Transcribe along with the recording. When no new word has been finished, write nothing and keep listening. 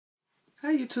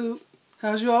Hi YouTube,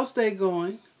 how's your all's day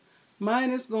going?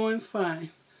 Mine is going fine.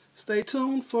 Stay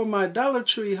tuned for my Dollar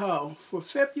Tree haul for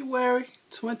February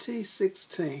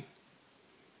 2016.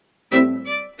 Okay,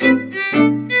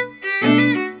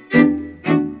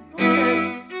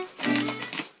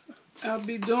 I'll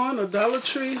be doing a Dollar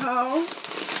Tree haul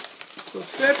for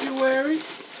February.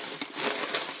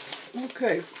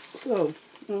 Okay, so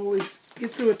I always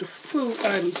get through with the food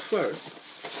items first.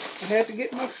 I had to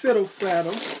get my fiddle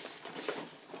faddle.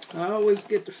 I always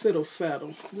get the fiddle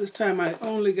faddle. This time I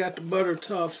only got the butter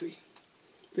toffee.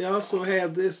 They also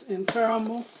have this in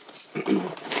caramel.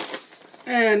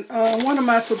 And one of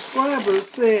my subscribers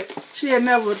said she had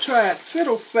never tried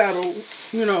fiddle faddle,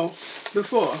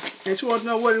 before. And she wanted to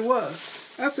know what it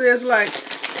was. I said it's like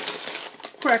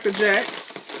Cracker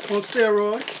Jacks on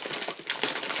steroids.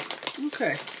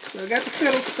 Okay, so I got the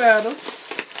fiddle faddle.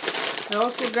 I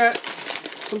also got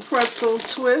some pretzel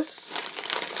twists.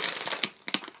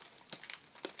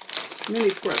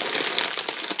 Mini pretzel.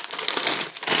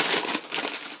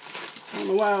 I don't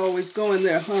know why I always go in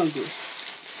there hungry.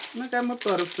 And I got my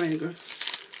Butterfinger,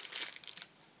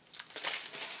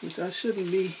 which I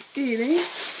shouldn't be eating,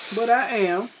 but I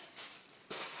am.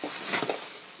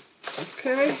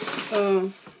 Okay.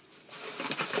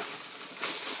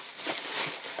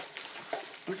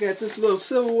 I got this little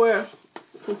silverware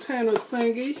container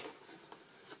thingy.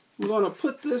 I'm going to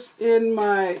put this in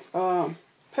my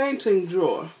painting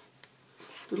drawer.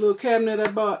 The little cabinet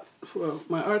I bought for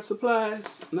my art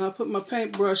supplies. And I'll put my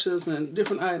paint brushes and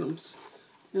different items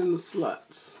in the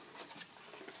slots.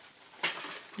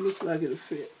 Looks like it'll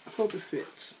fit. I hope it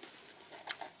fits.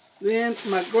 Then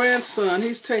my grandson,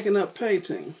 he's taking up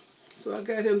painting. So I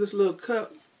got him this little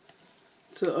cup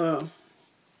to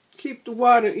keep the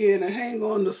water in and hang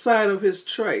on the side of his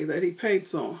tray that he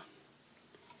paints on.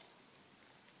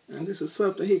 And this is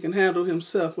something he can handle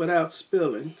himself without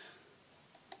spilling.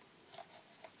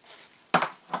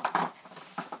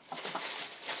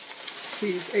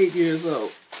 He's 8 years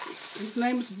old. His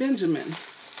name is Benjamin.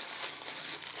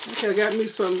 Okay, I got me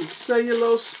some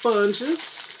cellulose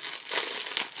sponges.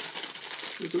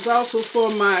 This is also for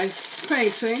my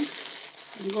painting.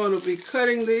 I'm going to be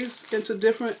cutting these into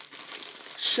different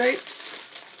shapes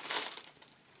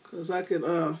because I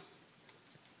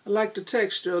like the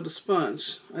texture of the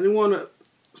sponge. I didn't want to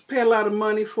pay a lot of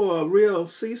money for a real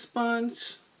sea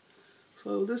sponge,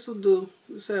 so this will do.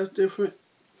 This has different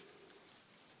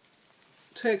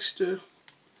texture,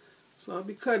 so I'll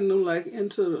be cutting them like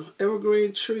into the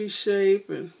evergreen tree shape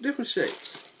and different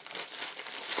shapes.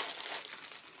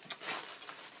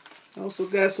 I also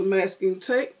got some masking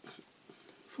tape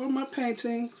for my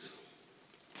paintings.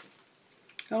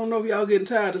 I don't know if y'all getting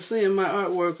tired of seeing my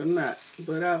artwork or not,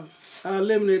 but I'll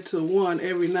limit it to one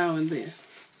every now and then.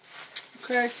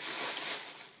 Okay,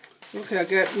 I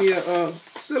got me a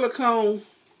silicone,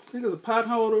 I think it's a pot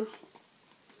holder.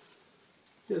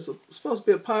 It's supposed to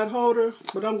be a pot holder,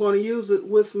 but I'm going to use it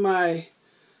with my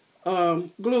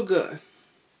glue gun.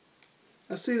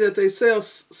 I see that they sell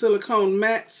silicone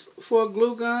mats for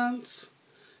glue guns,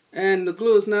 and the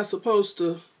glue is not supposed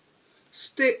to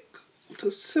stick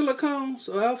to silicone,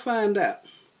 so I'll find out.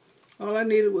 All I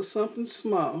needed was something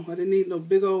small. I didn't need no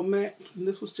big old mat, and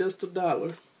this was just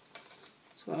 $1.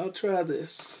 So I'll try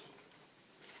this.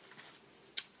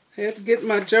 I had to get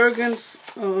my Jergens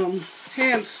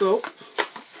hand soap.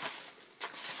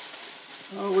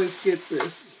 I always get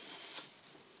this.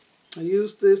 I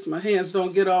use this, my hands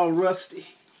don't get all rusty.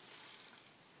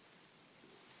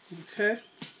 Okay.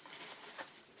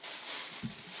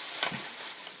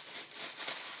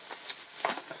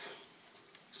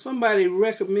 Somebody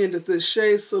recommended this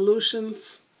Shea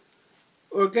Solutions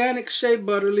Organic Shea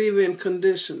Butter Leave-In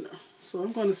Conditioner. So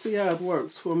I'm going to see how it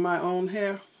works for my own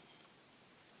hair.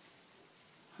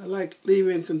 I like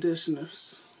leave-in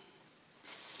conditioners.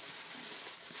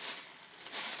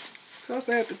 Because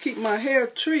I have to keep my hair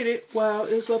treated while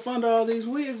it's up under all these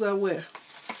wigs I wear.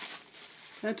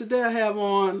 And today I have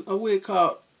on a wig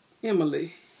called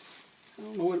Emily. I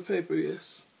don't know what the paper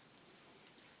is,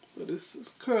 but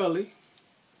it's curly.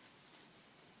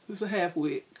 It's a half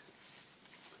wig.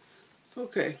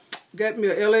 Okay, got me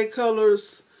a LA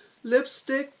Colors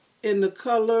lipstick in the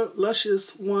color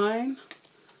Luscious Wine.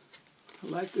 I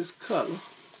like this color.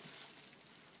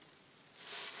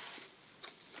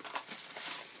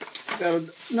 Got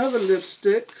another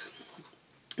lipstick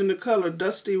in the color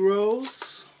Dusty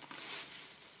Rose.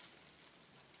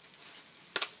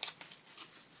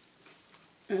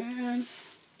 And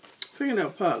fingernail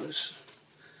polish.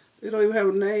 They don't even have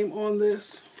a name on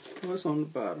this. What's on the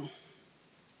bottom?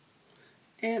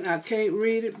 And I can't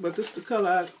read it, but this is the color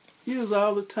I use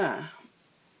all the time.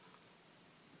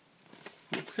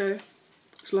 Okay,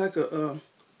 it's like a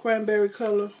cranberry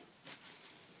color.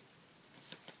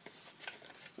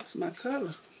 That's my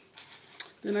color.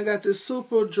 Then I got this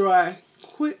super dry,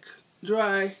 quick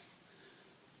dry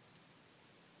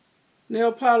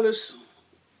nail polish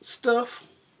stuff.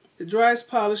 It dries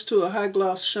polish to a high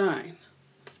gloss shine.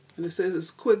 And it says it's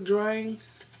quick drying.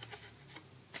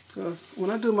 Because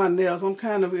when I do my nails, I'm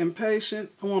kind of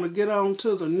impatient. I want to get on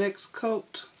to the next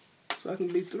coat so I can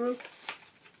be through.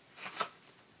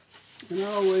 And I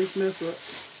always mess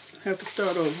up. Have to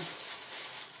start over.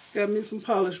 Got me some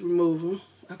polish remover.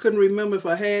 I couldn't remember if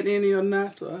I had any or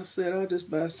not, so I said I'll just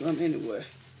buy some anyway.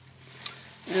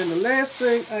 And the last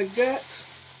thing I got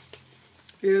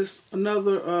is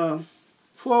another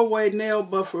 4-way nail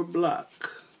buffer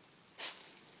block.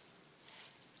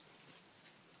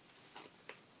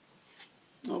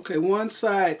 Okay, one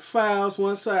side files,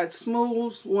 one side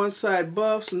smooths, one side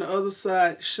buffs, and the other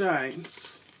side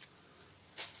shines.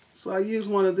 So I used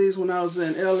one of these when I was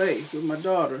in LA with my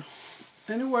daughter,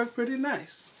 and it worked pretty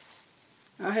nice.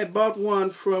 I had bought one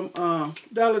from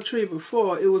Dollar Tree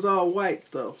before. It was all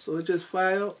white though, so it just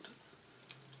filed.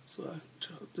 So I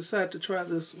decided to try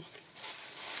this one.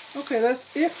 Okay,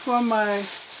 that's it for my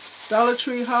Dollar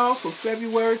Tree haul for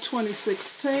February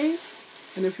 2016.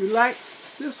 And if you like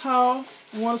this haul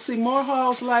and want to see more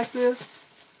hauls like this,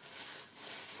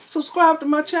 subscribe to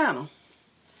my channel.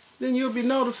 Then you'll be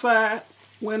notified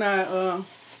when I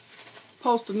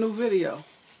post a new video.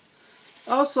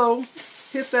 Also,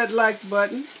 hit that like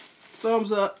button,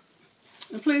 thumbs up,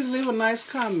 and please leave a nice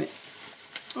comment.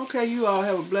 Okay, you all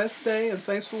have a blessed day, and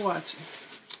thanks for watching.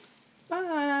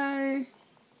 Bye.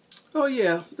 Oh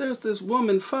yeah, there's this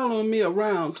woman following me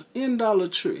around in Dollar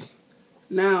Tree.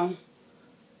 Now,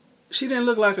 she didn't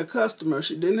look like a customer.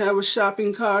 She didn't have a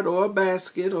shopping cart or a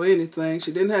basket or anything.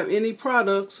 She didn't have any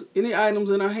products, any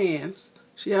items in her hands.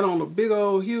 She had on a big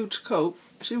old huge coat.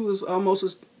 She was almost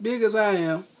as big as I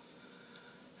am.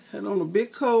 Had on a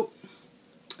big coat.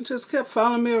 And just kept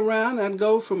following me around. I'd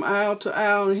go from aisle to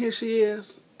aisle, and here she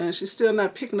is. And she's still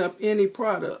not picking up any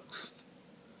products.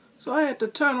 So I had to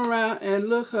turn around and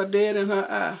look her dead in her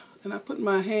eye. And I put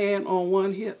my hand on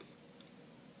one hip.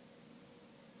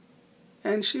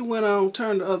 And she went on,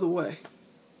 turned the other way.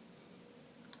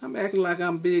 I'm acting like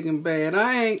I'm big and bad.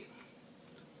 I ain't.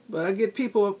 But I get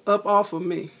people up off of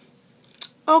me.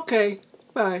 Okay,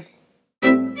 bye.